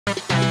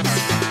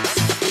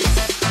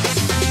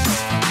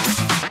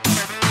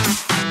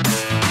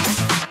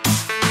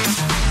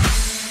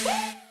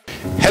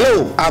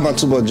Hello, I'm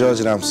Atubo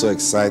George, and I'm so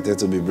excited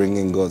to be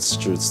bringing God's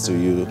truths to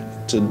you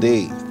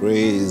today.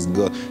 Praise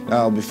God.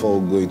 Now, before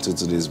we go into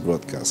today's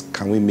broadcast,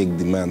 can we make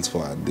demands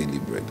for our daily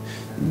bread?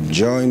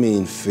 Join me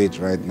in faith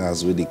right now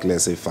as we declare,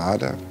 say,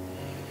 Father,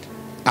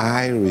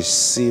 I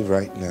receive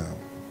right now,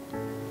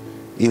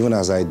 even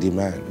as I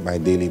demand my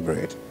daily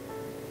bread.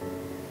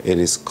 It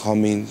is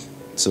coming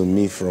to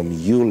me from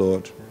you,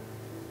 Lord.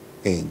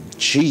 In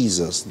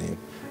Jesus' name,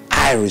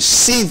 I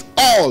receive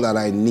all that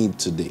I need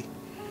today.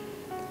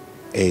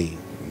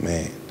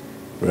 Amen.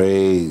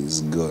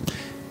 Praise God.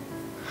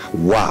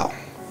 Wow.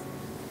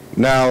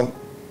 Now,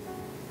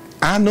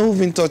 I know we've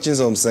been touching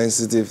some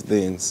sensitive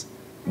things,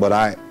 but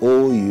I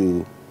owe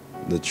you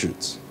the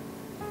truth.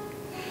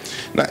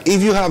 Now,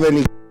 if you have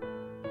any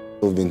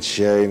we've been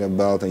sharing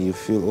about and you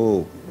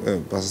feel,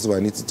 Pastor, I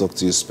need to talk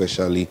to you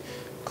specially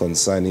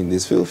concerning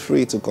this, feel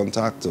free to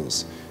contact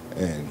us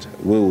and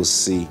we will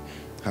see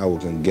how we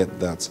can get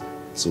that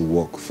to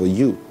work for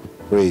you.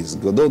 Praise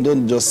God.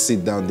 Don't just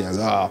sit down there and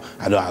say,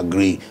 I don't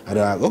agree.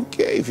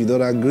 Okay, if you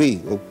don't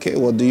agree, okay,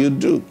 what do you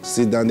do?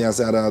 Sit down there and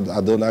say, I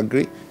don't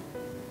agree.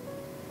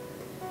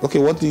 Okay,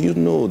 what do you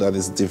know that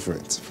is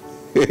different?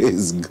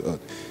 Praise God.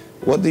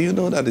 What do you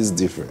know that is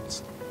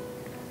different?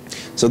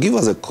 So give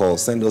us a call,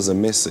 send us a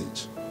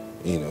message,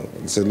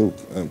 and say, look,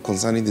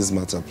 concerning this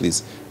matter,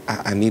 please,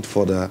 I need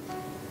further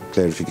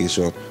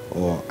clarification,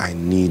 or I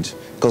need,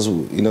 because,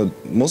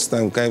 most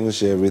time we can't even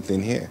share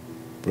everything here.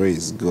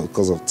 Praise God,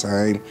 because of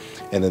time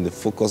and then the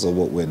focus of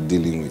what we're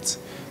dealing with.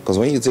 Because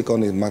when you take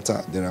on a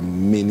matter, there are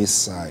many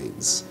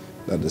sides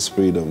that the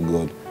Spirit of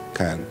God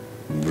can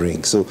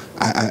bring. So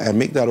I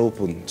make that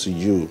open to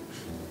you.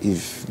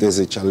 If there's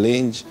a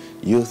challenge,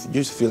 you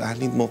feel I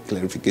need more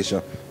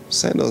clarification,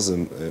 send us a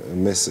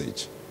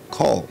message.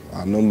 Call.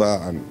 Our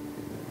number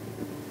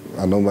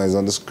is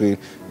on the screen.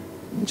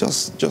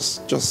 Just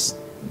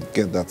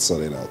get that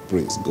sorted out.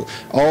 Praise God.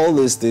 All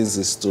these things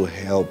is to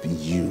help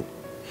you.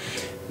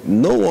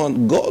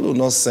 God will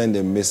not send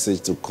a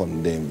message to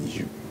condemn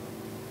you.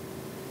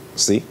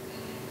 See?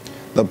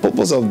 The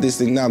purpose of this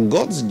thing now,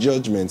 God's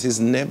judgment is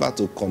never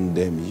to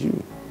condemn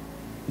you.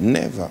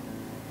 Never.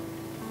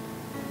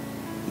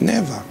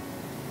 Never.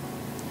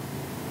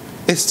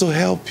 It's to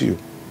help you.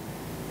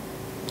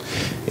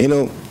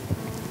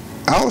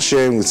 I was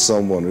sharing with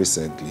someone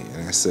recently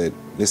and I said,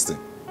 listen,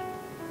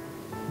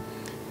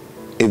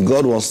 if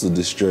God wants to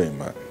destroy a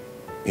man,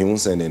 he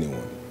won't send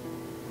anyone.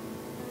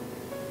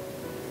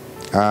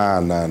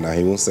 No,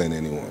 he won't send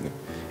anyone.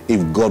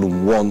 If God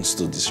wants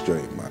to destroy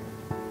a man,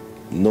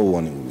 no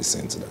one will be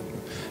sent to that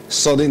man.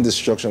 Sudden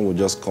destruction will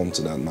just come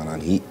to that man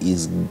and he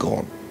is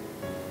gone.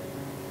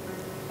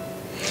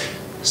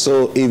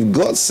 So if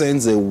God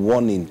sends a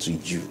warning to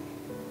you,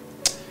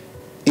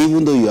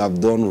 even though you have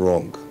done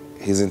wrong,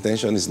 his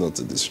intention is not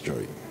to destroy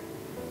you.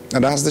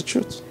 And that's the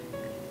truth.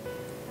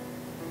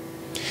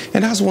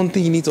 And that's one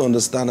thing you need to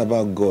understand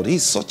about God.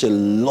 He's such a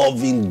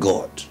loving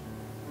God.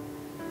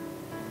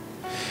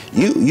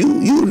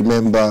 You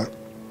remember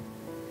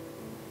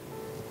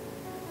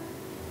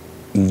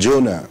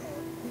Jonah,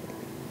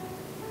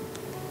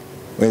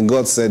 when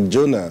God said,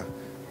 Jonah,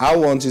 I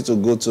want you to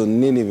go to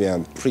Nineveh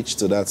and preach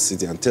to that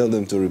city and tell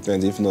them to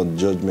repent, if not,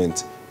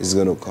 judgment is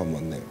going to come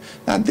on them.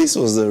 Now, this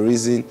was the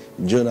reason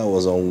Jonah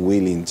was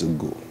unwilling to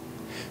go.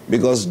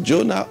 Because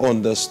Jonah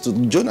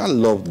understood, Jonah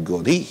loved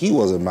God. He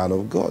was a man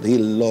of God. He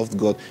loved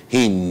God.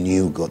 He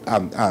knew God.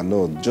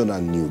 No, Jonah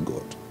knew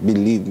God.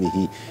 Believe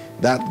me,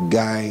 that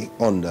guy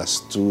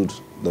understood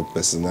the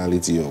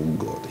personality of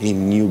God. He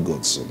knew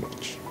God so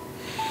much.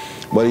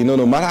 But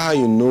no matter how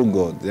you know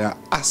God, there are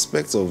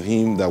aspects of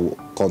him that will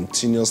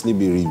continuously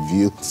be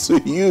revealed to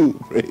you.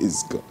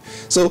 Praise God.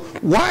 So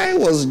why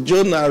was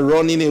Jonah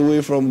running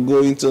away from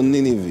going to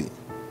Nineveh?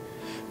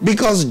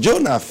 Because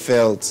Jonah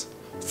felt,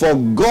 for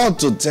God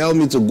to tell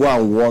me to go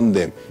and warn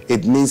them,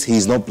 it means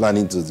he's not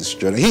planning to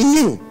destroy them. He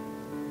knew.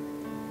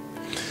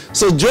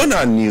 So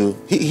Jonah knew,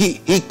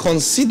 he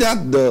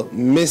considered the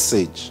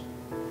message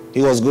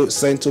he was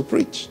sent to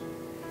preach.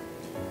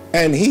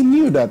 And he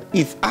knew that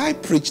if I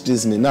preach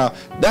this, now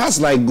that's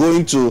like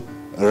going to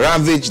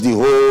ravage the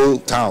whole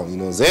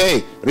town. Say,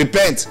 hey,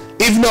 repent.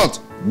 If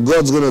not,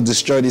 God's going to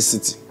destroy this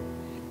city.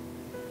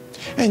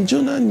 And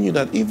Jonah knew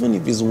that even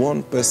if it's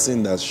one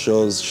person that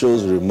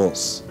shows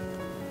remorse,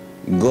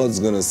 God's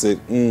going to say,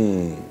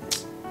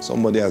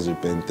 somebody has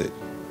repented.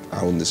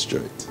 I won't destroy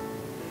it.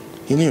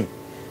 He knew.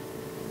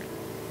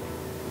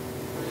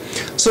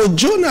 So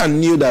Jonah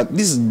knew that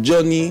this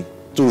journey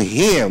to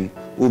him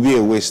would be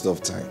a waste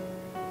of time.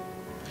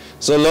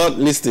 So Lord,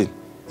 listen,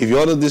 if you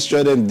want to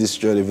destroy them,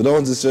 destroy them. If you don't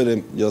want to destroy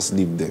them, just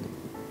leave them.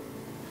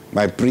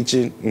 My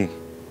preaching,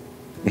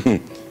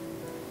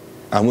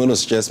 I'm going to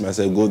stress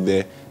myself, go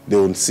there. They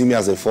will see me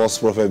as a false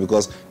prophet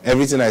because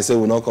everything I say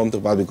will not come to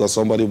pass because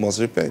somebody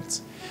must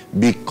repent.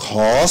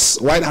 Because,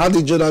 how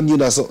did Jonah know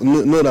that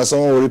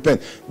someone will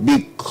repent?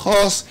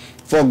 Because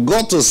for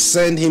God to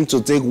send him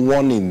to take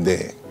warning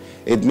there,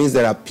 it means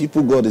there are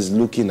people God is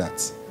looking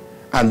at.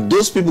 And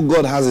those people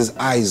God has his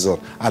eyes on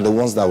are the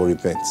ones that will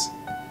repent.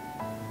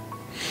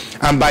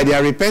 And by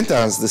their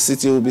repentance, the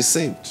city will be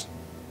saved.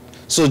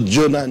 So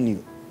Jonah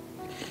knew.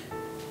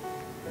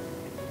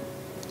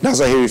 That's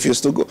why he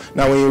refused to go.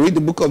 Now, when you read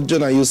the book of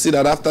Jonah, you see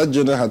that after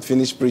Jonah had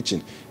finished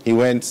preaching, he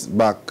went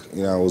back.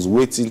 Was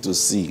waiting to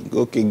see.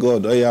 Okay,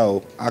 God,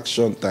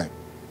 action time.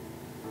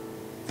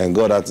 And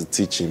God had to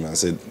teach him and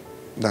said,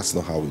 that's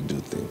not how we do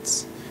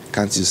things.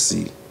 Can't you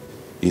see?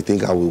 You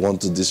think I would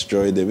want to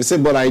destroy them? He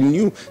said, but I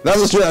knew.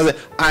 That's what I said.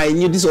 I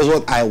knew this was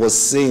what I was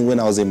saying when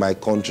I was in my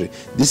country.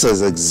 This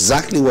was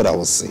exactly what I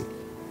was saying.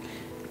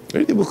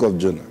 Read the book of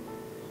Jonah.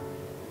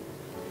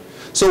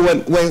 So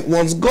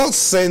once God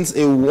sends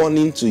a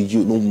warning to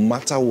you, no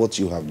matter what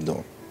you have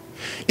done,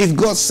 if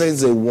God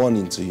sends a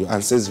warning to you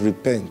and says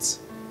repent,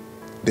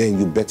 then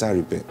you better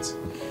repent.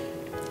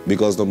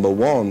 Because number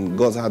one,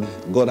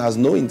 God has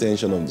no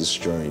intention of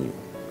destroying you.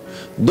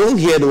 Don't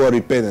hear the word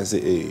repent and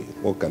say, hey,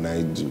 what can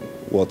I do?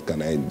 What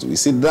can I do? You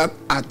see, that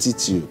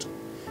attitude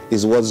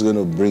is what's going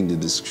to bring the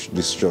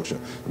destruction,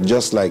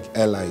 just like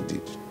Eli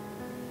did.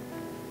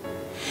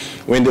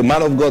 When the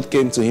man of God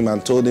came to him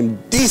and told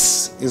him,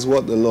 this is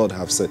what the Lord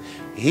has said,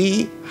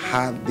 he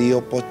had the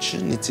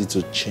opportunity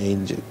to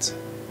change it.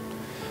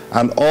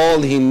 And all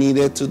he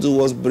needed to do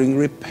was bring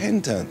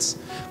repentance.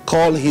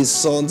 Call his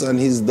sons and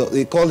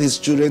call his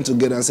children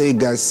together and say, hey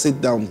guys,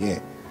 sit down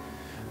here.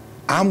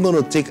 I'm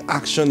going to take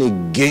action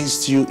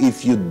against you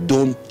if you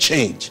don't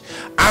change.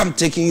 I'm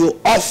taking you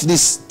off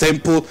this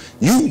temple.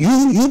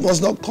 You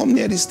must not come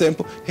near this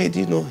temple. Hey, do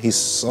you know his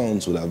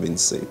sons would have been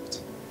saved?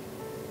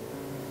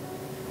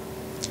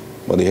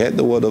 But he heard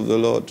the word of the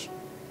Lord.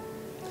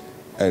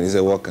 And he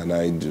said, what can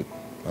I do?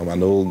 I'm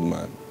an old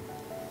man.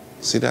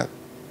 See that?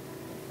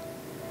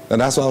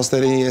 And that's what I was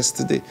telling you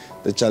yesterday.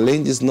 The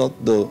challenge is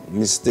not the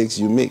mistakes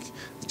you make.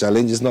 The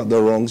challenge is not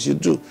the wrongs you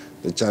do.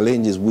 The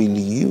challenge is, will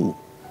you,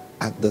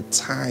 at the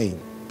time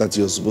that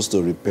you're supposed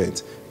to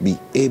repent, be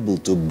able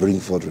to bring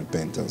forth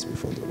repentance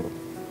before the Lord?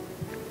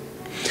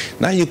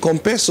 Now you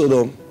compare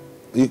Sodom,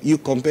 you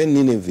compare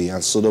Nineveh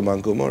and Sodom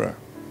and Gomorrah.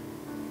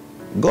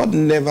 God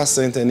never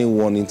sent any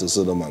warning to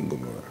Sodom and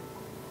Gomorrah.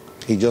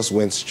 He just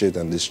went straight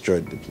and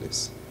destroyed the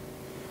place.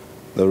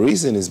 The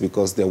reason is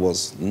because there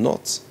was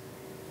not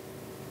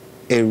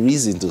a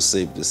reason to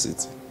save the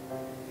city.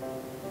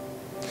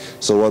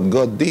 So what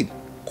God did,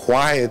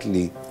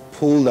 quietly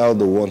pulled out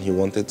the one he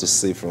wanted to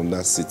save from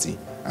that city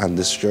and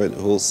destroyed the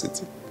whole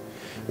city.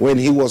 When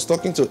he was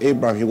talking to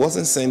Abraham, he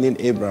wasn't sending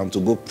Abraham to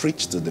go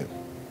preach to them.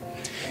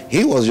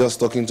 He was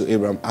just talking to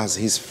Abraham as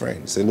his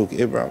friend. Say, look,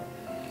 Abraham,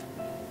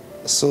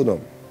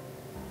 Sodom,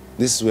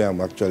 this is where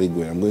I'm actually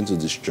going. I'm going to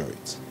destroy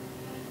it.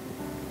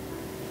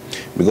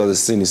 Because the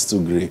sin is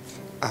too grave.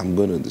 I'm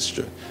going to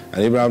destroy it.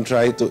 And Abraham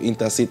tried to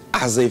intercede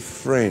as a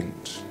friend.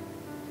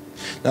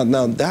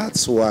 Now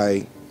that's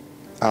why,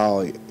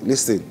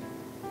 listen,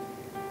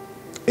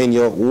 in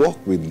your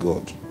walk with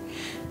God,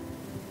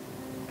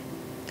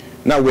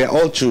 now we're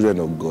all children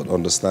of God,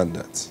 understand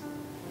that.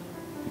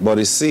 But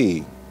you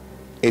see,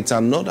 it's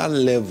another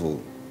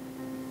level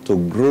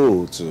to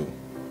grow to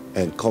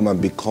and come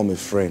and become a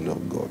friend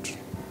of God.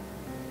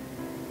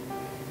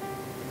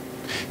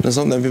 You know,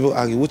 sometimes people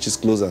argue which is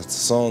closer,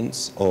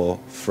 sons or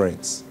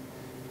friends.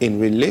 In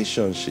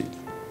relationship,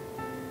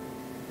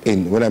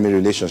 when I mean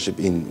relationship,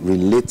 in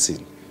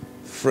relating,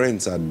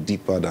 friends are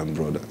deeper than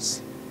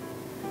brothers.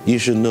 You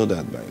should know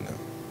that by now.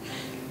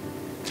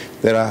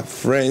 There are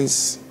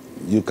friends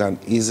you can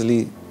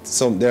easily,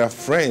 there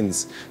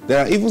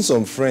are even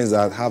some friends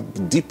that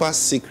have deeper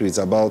secrets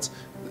about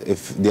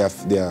if their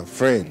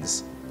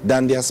friends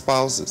than their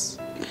spouses.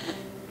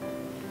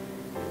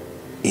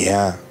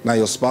 Yeah, now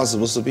your spouse is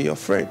supposed to be your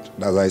friend.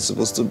 That's how it's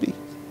supposed to be.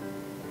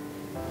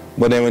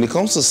 But then when it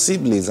comes to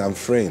siblings and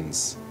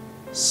friends,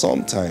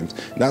 sometimes,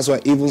 that's why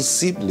even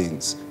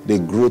siblings, they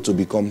grow to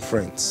become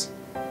friends.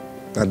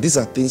 Now these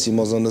are things you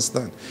must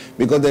understand.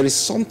 Because there is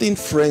something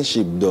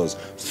friendship does.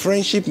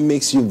 Friendship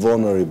makes you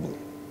vulnerable.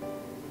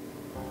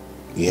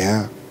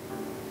 Yeah.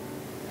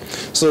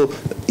 So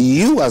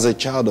you as a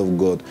child of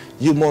God,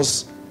 you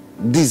must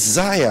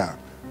desire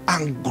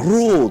and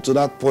grow to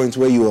that point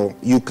where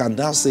you can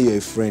now say you're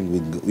a friend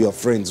with God, you're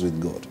friends with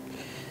God.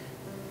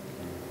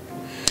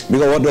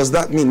 Because what does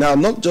that mean? Now,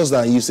 not just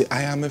that you say,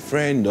 I am a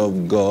friend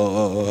of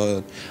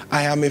God.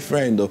 I am a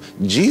friend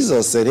of...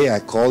 Jesus said, hey, I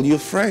call you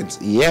friends.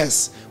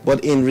 Yes,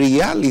 but in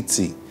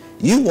reality,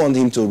 you want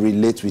him to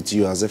relate with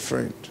you as a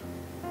friend.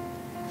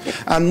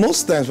 And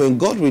most times when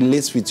God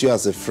relates with you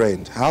as a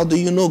friend, how do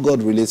you know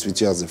God relates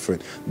with you as a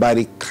friend? By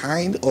the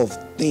kind of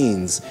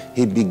things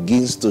he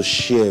begins to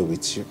share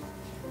with you.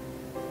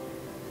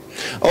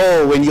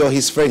 Oh, when you're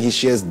his friend, he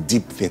shares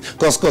deep things.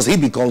 Because he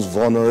becomes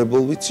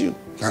vulnerable with you.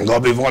 Can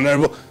God be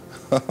vulnerable?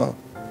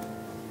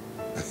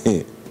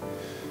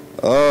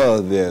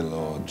 Oh, dear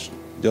Lord.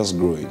 Just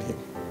grow in him.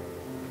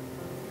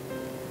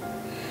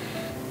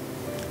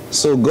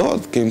 So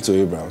God came to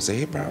Abraham and said,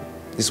 hey, Abraham,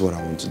 this is what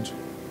I want to do.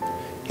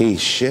 He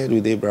shared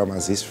with Abraham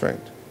as his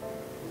friend.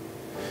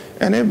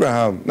 And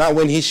Abraham, now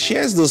when he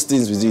shares those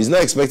things with you, he's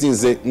not expecting to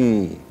say,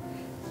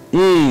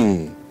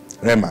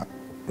 Rema,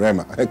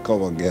 Rema,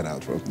 come on, get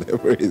out from there.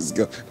 Praise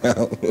God.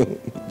 Now,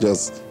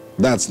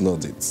 that's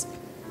not it.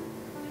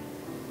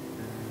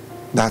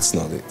 That's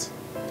not it.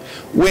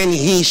 When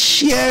he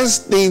shares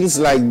things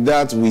like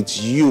that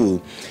with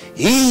you,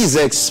 he is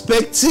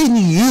expecting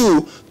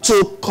you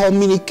to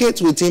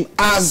communicate with him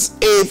as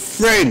a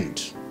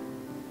friend.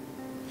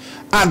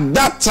 At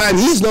that time,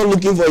 he's not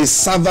looking for a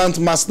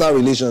servant-master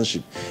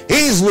relationship.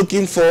 He is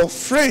looking for a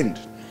friend.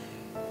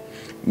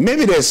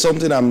 Maybe there's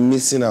something I'm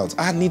missing out.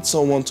 I need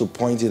someone to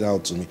point it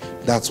out to me.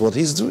 That's what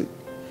he's doing.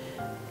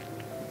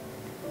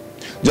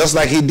 Just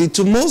like he did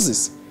to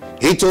Moses.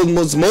 He told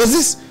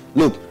Moses,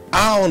 look,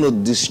 I want to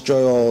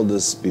destroy all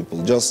these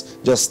people.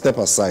 Just step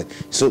aside.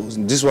 So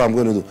this is what I'm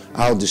going to do.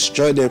 I'll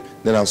destroy them,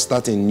 then I'll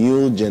start a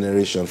new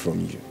generation from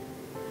you.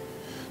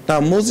 Now,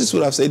 Moses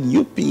would have said,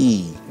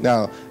 "Yuppie."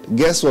 Now,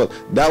 guess what?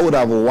 That would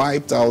have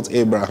wiped out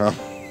Abraham,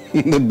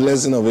 the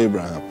blessing of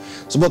Abraham.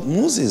 So, but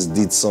Moses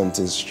did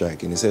something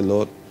striking. He said,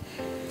 Lord,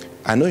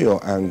 I know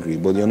you're angry,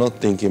 but you're not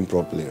thinking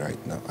properly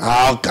right now.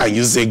 How can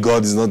you say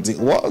God is not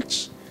thinking?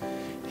 Watch.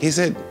 He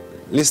said,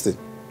 listen,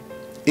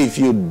 if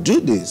you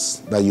do this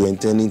that you're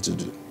intending to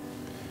do,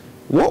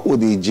 what would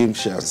the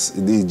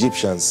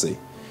Egyptians say?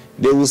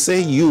 They will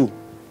say, you,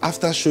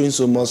 after showing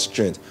so much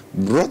strength,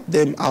 brought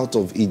them out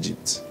of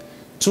Egypt,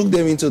 took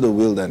them into the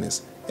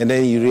wilderness, and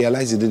then you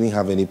realize you didn't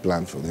have any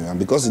plan for them. And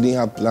because you didn't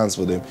have plans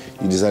for them,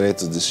 you decided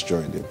to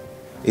destroy them.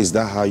 Is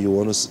that how you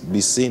want to be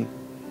seen?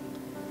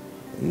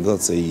 And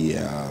God said,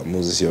 yeah,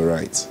 Moses, you're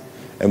right.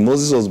 And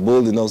Moses was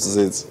bold enough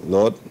to say,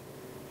 Lord,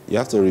 you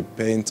have to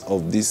repent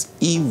of this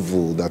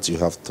evil that you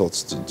have thought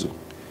to do.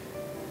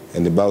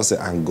 And the Bible said,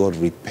 and God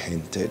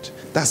repented.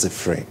 That's a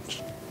friend.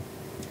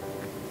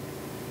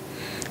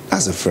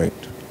 That's a friend.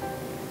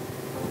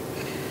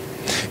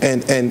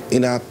 And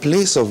in our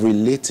place of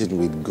relating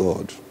with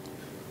God,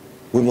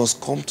 we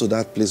must come to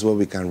that place where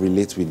we can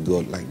relate with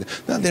God like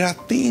that. Now, there are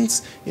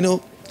things,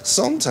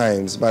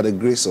 sometimes by the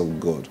grace of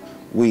God,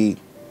 we,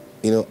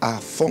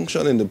 are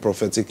functioning in the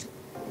prophetic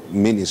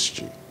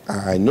ministry.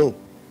 I know.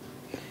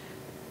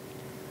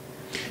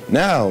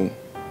 Now,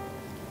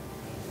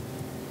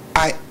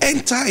 I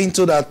enter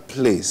into that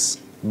place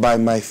by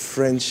my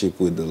friendship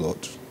with the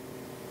Lord.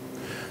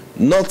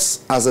 Not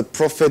as a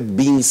prophet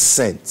being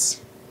sent.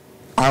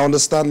 I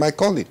understand my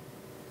calling.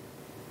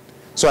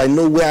 So I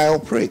know where I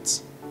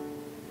operate.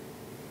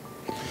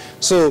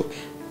 So,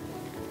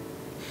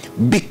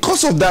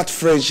 because of that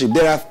friendship,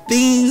 there are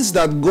things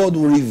that God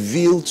will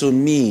reveal to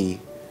me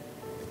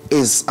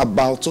is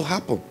about to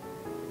happen.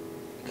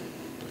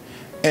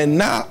 And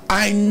now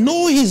I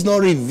know he's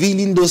not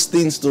revealing those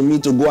things to me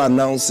to go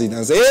announce it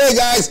and say, hey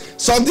guys,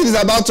 something is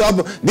about to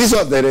happen. This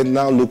one, then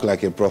now look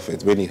like a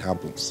prophet when it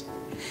happens.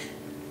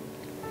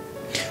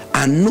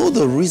 I know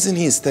the reason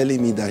he's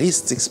telling me that he's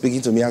speaking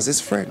to me as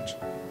his friend.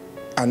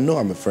 I know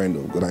I'm a friend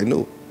of God, I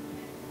know.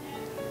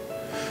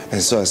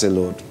 And so I said,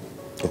 Lord,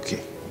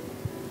 okay,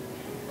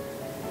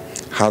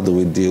 how do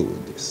we deal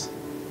with this?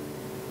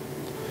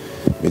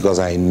 Because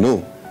I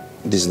know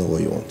this is not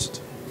what you want to do.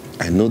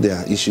 I know there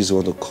are issues you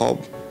want to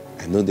curb.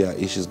 I know there are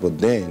issues, but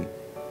then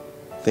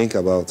think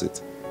about it.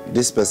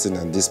 This person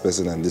and this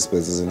person and this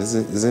person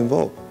is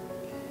involved.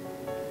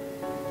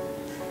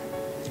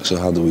 So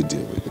how do we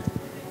deal with it?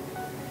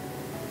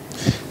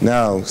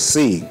 Now,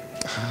 see,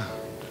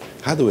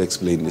 how do we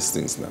explain these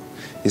things now?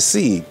 You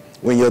see,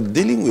 when you're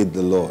dealing with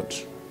the Lord,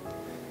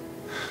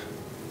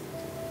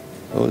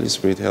 Holy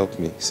Spirit, help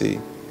me. See,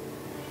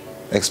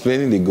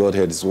 explaining the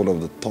Godhead is one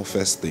of the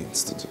toughest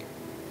things to do.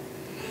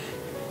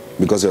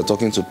 Because you're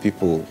talking to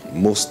people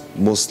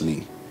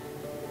mostly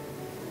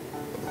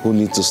who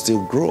need to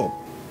still grow up.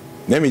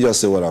 Let me just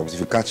say what happens.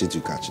 If you catch it,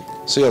 you catch it.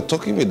 So you're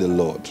talking with the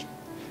Lord,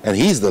 and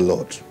he's the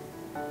Lord.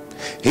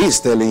 He's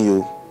telling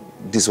you,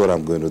 this is what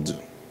I'm going to do.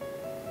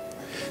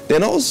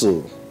 Then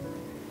also,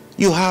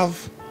 you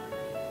have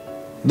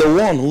the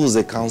one who's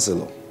a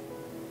counselor.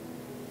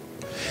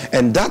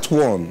 And that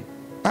one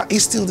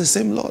is still the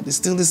same Lord. It's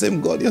still the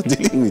same God you're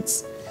dealing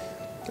with.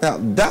 Now,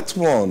 that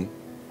one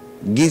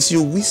gives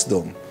you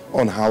wisdom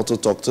on how to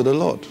talk to the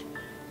Lord.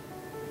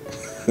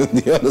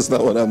 Do you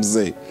understand what I'm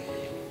saying?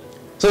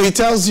 So he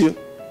tells you,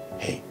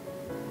 hey,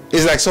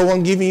 it's like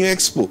someone giving you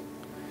expo.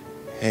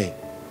 Hey,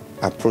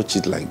 approach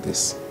it like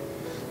this.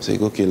 So you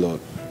go, okay,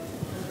 Lord,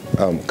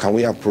 can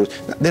we approach?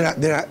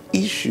 There are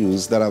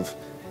issues that have,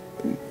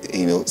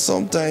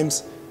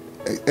 sometimes,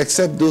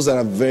 except those that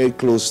are very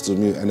close to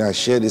me, and I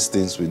share these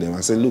things with them.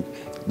 I say, look,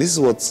 this is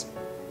what's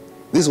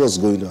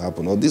going to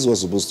happen, or this is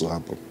what's supposed to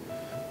happen.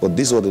 But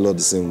this is what the Lord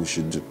is saying we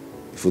should do.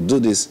 If we do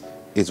this,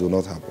 it will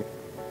not happen.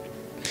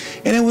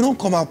 And then we don't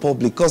come out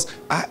public, because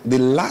the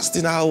last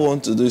thing I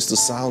want to do is to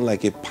sound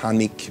like a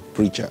panic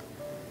preacher.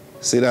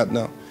 See that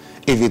now?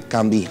 If it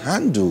can be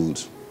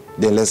handled,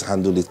 then let's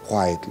handle it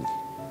quietly.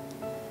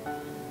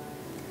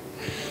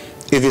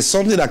 If it's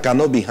something that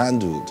cannot be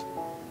handled,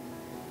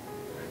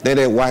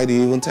 then why do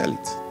you even tell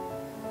it?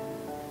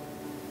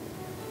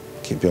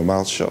 Keep your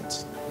mouth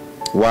shut.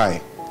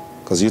 Why?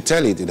 Because you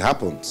tell it, it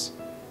happens.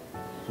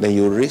 Then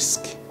you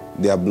risk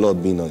their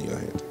blood being on your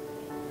head.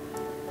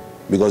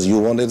 Because you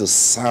wanted to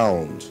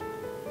sound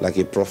like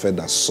a prophet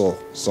that saw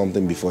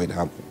something before it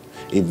happened.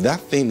 If that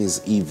thing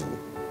is evil,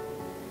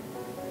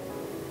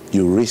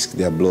 you risk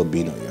their blood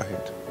being on your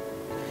head.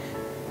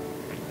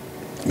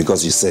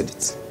 Because you said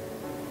it.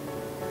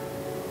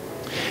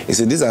 You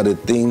see, these are the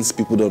things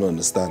people don't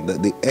understand.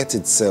 That the earth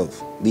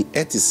itself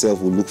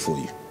will look for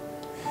you.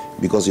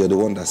 Because you're the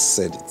one that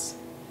said it.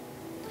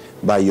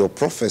 By your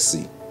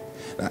prophecy.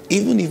 Now,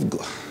 even if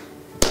God...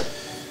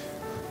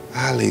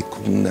 You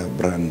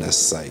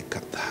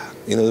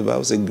know, the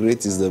Bible says,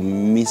 great is the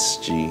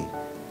mystery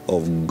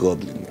of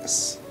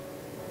godliness.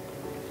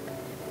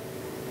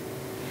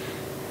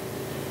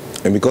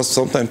 And because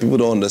sometimes people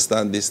don't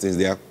understand these things,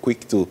 they are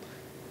quick to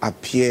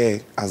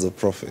appear as a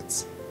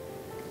prophet.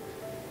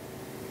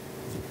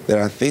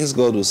 There are things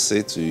God will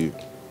say to you.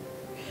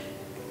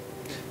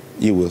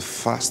 You will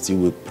fast, you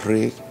will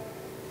pray,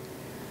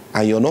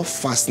 and you're not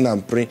fasting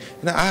and praying.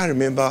 Now, I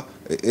remember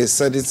a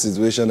certain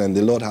situation, and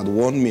the Lord had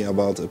warned me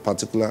about a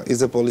particular,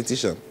 he's a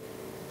politician.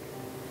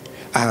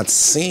 I had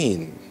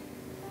seen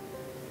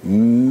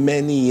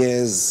many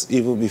years,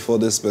 even before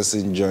this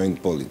person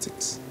joined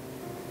politics.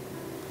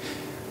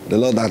 The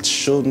Lord had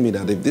showed me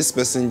that if this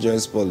person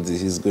joins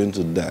politics, he's going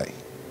to die.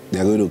 They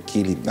are going to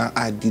kill him. Now,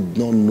 I did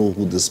not know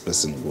who this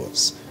person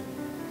was.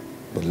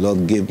 But the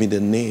Lord gave me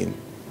the name.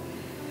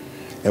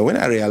 And when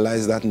I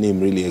realized that name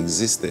really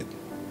existed,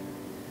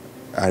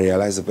 I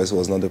realized the person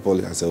was not a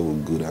politician. I said, oh,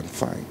 good and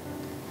fine.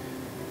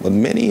 But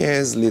many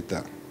years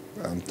later,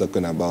 I'm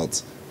talking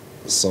about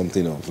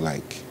something of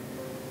like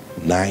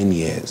 9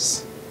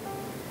 years.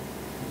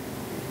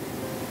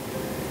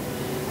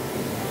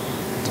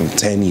 Some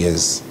 10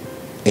 years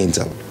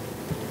interval.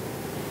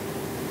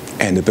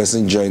 And the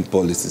person joined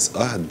politics.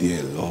 Ah,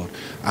 dear Lord,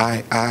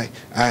 I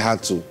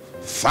had to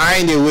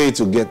find a way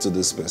to get to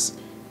this person.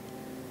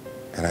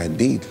 And I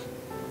did.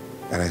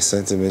 And I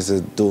sent him and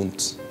said,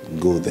 don't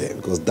go there,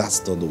 because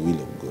that's not the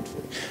will of God for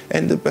you.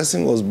 And the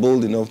person was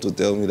bold enough to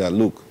tell me that,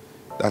 look,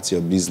 that's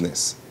your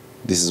business.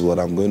 This is what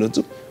I'm going to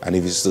do. And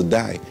if it's to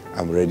die,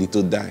 I'm ready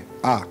to die.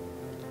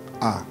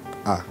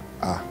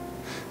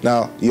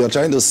 Now, you're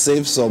trying to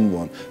save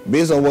someone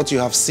based on what you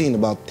have seen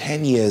about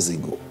 10 years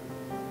ago.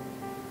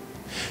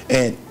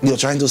 And you're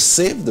trying to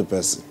save the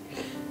person.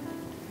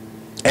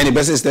 And the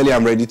person is telling you,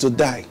 I'm ready to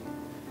die.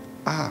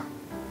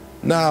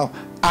 Now,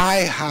 I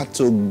had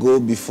to go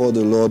before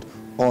the Lord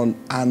on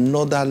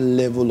another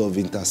level of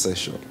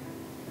intercession.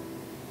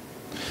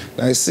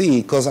 Now, I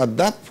see, because at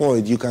that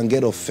point, you can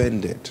get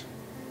offended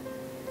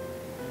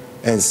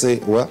and say,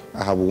 well,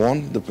 I have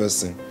warned the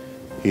person.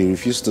 He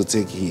refused to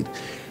take heed.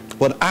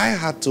 But I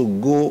had to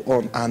go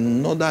on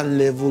another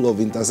level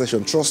of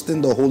intercession,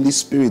 trusting the Holy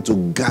Spirit to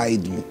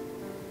guide me.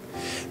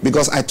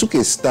 Because I took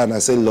a stand. I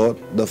said, Lord,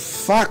 the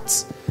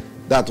fact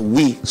that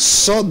we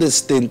saw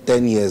this thing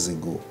 10 years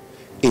ago,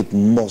 it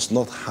must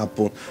not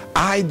happen.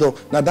 I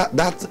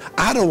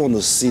don't want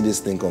to see this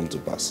thing come to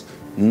pass.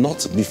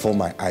 Not before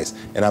my eyes.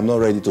 And I'm not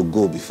ready to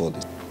go before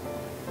this.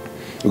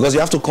 Because you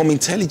have to come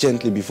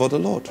intelligently before the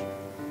Lord.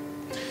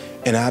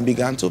 And I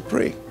began to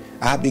pray.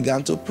 I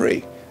began to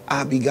pray.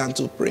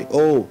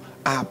 Oh,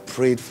 I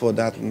prayed for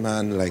that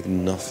man like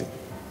nothing.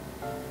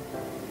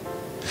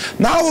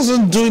 Now, I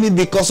wasn't doing it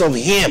because of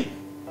him.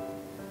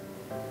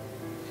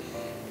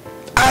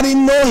 I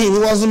didn't know him. He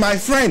wasn't my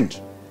friend.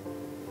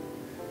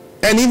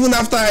 And even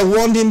after I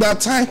warned him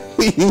that time,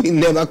 we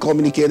never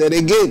communicated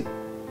again.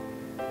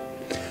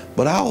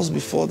 But I was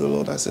before the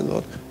Lord. I said,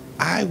 Lord,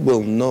 I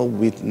will not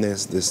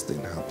witness this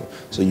thing happen.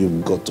 So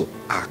you've got to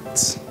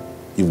act.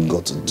 You've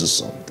got to do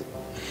something.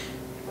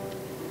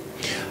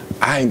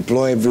 I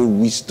employ every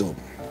wisdom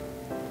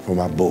from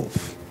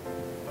above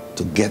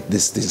to get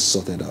this thing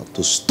sorted out,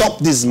 to stop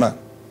this man.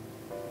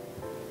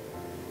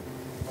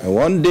 And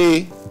one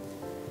day,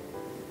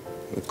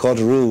 the court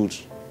ruled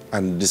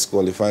and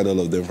disqualified all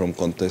of them from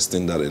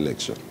contesting that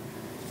election.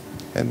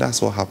 And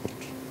that's what happened.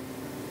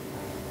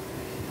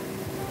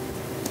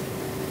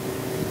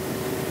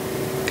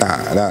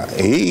 Now,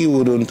 he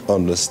wouldn't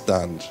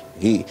understand.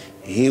 He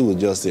would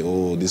just say,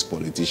 oh, these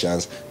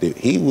politicians,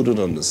 he wouldn't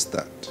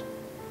understand.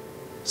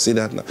 See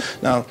that now?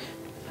 Now,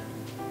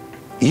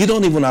 you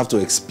don't even have to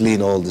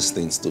explain all these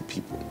things to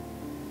people.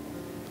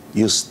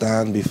 You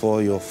stand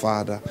before your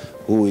Father,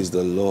 who is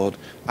the Lord,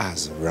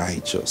 as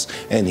righteous.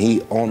 And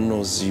he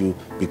honors you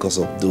because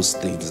of those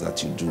things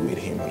that you do with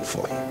him and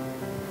for him.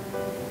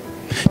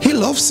 He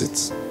loves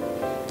it.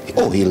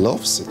 Oh, he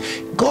loves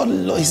it. God,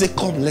 he said,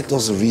 come, let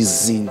us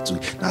reason to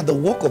it. Now, the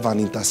work of an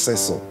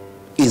intercessor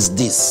is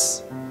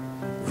this.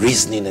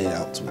 Reasoning it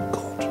out with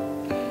God.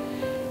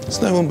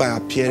 It's not even by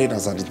appearing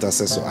as an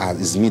intercessor.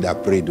 It's me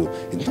that prayed. No.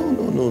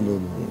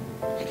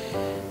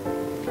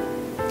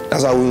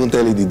 That's why we won't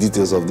tell you the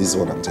details of this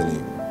one I'm telling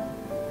you.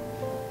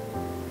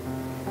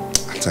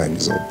 Our time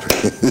is up.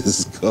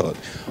 Praise God.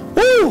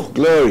 Woo!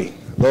 Glory.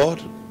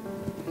 Lord,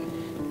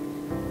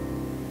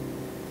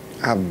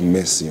 have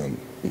mercy on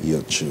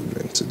your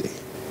children today.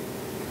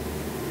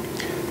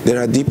 There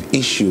are deep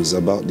issues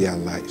about their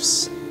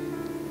lives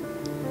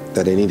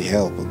that they need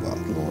help about,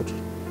 Lord.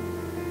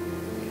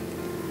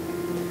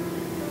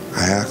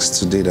 I ask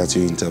today that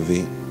you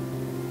intervene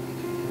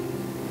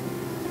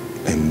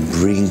and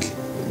bring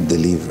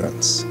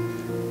deliverance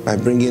by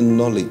bringing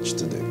knowledge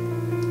to them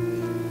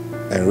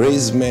and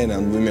raise men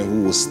and women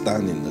who will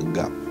stand in the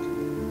gap.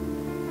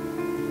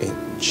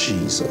 In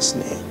Jesus'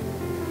 name,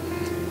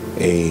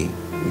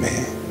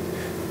 amen.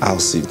 I'll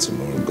see you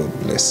tomorrow. God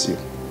bless you.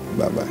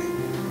 Bye-bye.